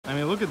I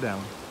mean, look at them.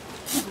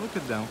 Look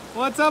at them.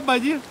 What's up,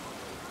 buddy?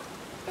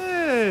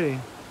 Hey,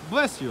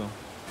 bless you.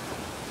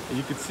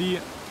 You can see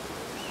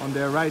on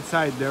their right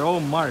side, they're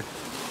all marked.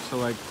 So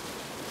like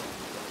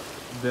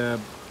the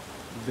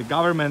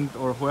government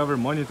or whoever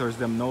monitors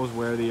them knows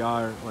where they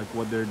are, like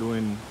what they're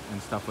doing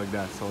and stuff like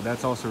that. So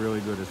that's also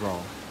really good as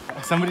well.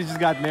 Somebody just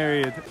got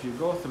married. If you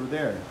go through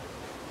there,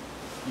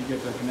 you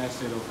get like a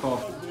nice little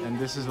cove. And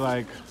this is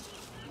like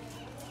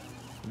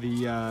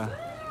the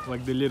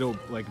little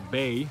like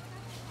bay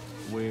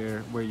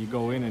where you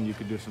go in and you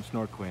could do some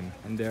snorkeling.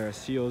 And there are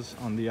seals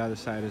on the other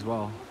side as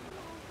well.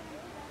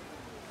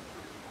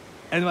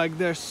 And like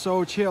they're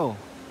so chill.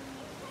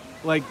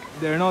 Like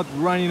they're not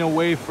running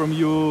away from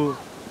you.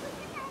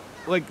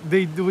 Like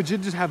they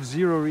legit just have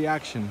zero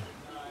reaction.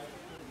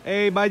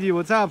 Hey buddy,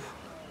 what's up?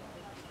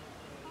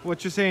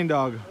 What you saying,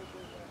 dog?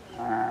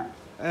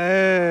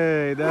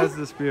 Hey, that's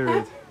the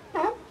spirit.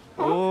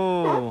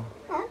 Oh,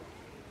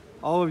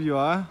 all of you,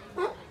 huh?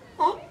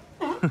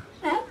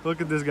 Look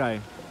at this guy.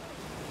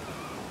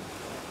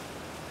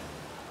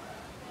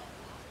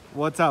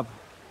 What's up?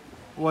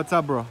 What's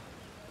up, bro?